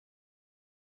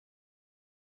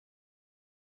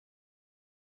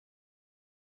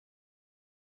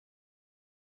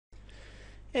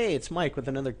Hey, it's Mike with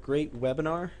another great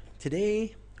webinar.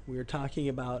 Today we are talking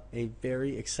about a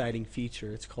very exciting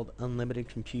feature. It's called unlimited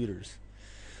computers.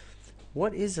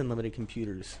 What is unlimited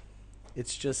computers?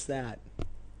 It's just that.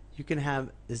 You can have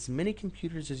as many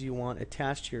computers as you want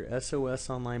attached to your SOS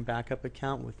online backup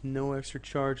account with no extra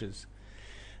charges.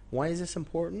 Why is this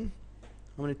important?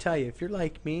 I'm going to tell you, if you're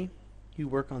like me, you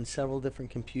work on several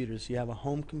different computers. You have a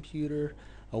home computer,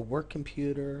 a work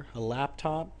computer, a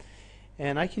laptop,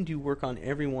 and I can do work on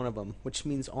every one of them, which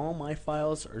means all my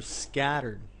files are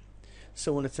scattered.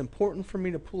 So when it's important for me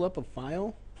to pull up a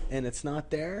file and it's not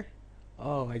there,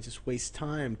 I just waste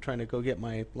time trying to go get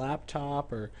my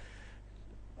laptop or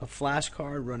a flash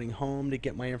card running home to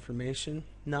get my information.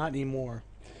 Not anymore.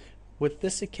 With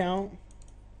this account,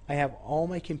 I have all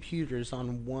my computers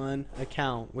on one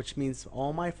account, which means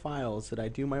all my files that I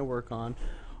do my work on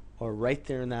are right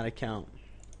there in that account.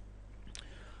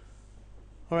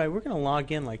 Alright, we're going to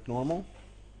log in like normal.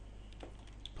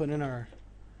 Put in our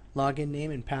login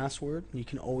name and password. You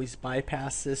can always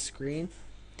bypass this screen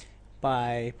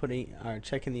by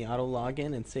checking the auto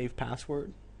login and save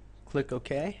password. Click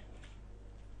OK.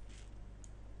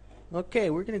 Okay,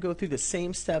 we're going to go through the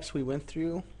same steps we went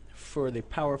through for the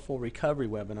Powerful Recovery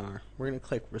webinar. We're going to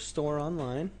click Restore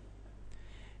Online,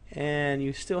 and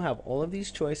you still have all of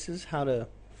these choices how to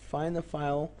find the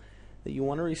file that you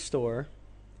want to restore.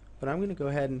 But I'm going to go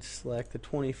ahead and select the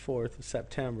 24th of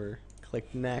September,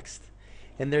 click Next,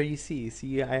 and there you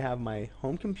see I have my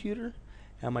home computer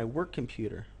and my work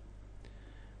computer.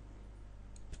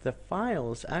 The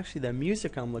files, actually the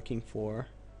music I'm looking for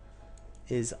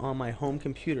is on my home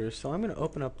computer, so I'm going to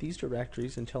open up these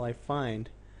directories until I find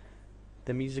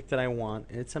the music that I want,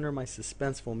 and it's under my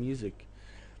suspenseful music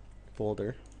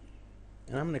folder.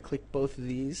 And I'm going to click both of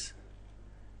these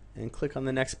and click on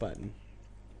the next button.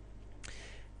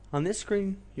 On this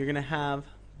screen, you're going to have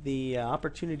the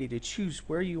opportunity to choose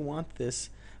where you want this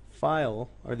file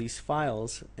or these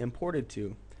files imported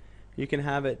to. You can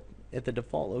have it at the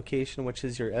default location, which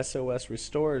is your SOS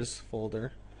Restores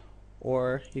folder,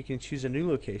 or you can choose a new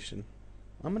location.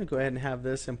 I'm going to go ahead and have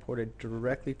this imported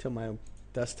directly to my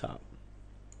desktop.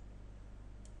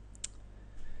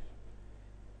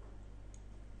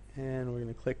 And we're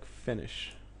going to click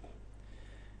Finish.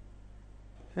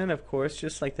 And of course,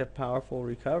 just like the Powerful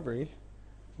Recovery,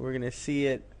 we're going to see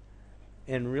it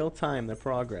in real time, the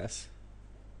progress.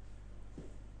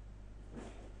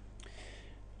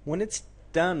 When it's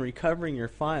done recovering your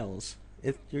files,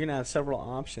 you're going to have several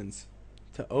options.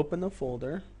 To open the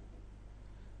folder,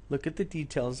 look at the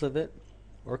details of it,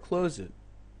 or close it.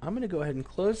 I'm going to go ahead and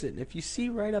close it. And if you see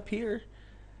right up here,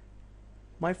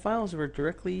 my files were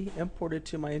directly imported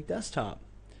to my desktop.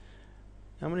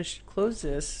 I'm going to close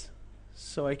this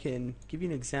so I can give you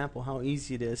an example how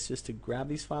easy it is just to grab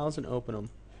these files and open them.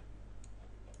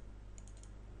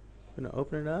 I'm going to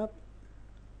open it up.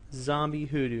 Zombie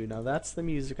Hoodoo. Now that's the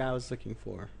music I was looking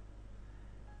for.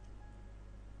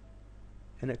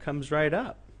 And it comes right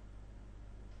up.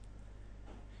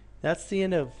 That's the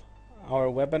end of our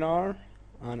webinar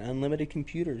on unlimited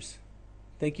computers.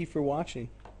 Thank you for watching.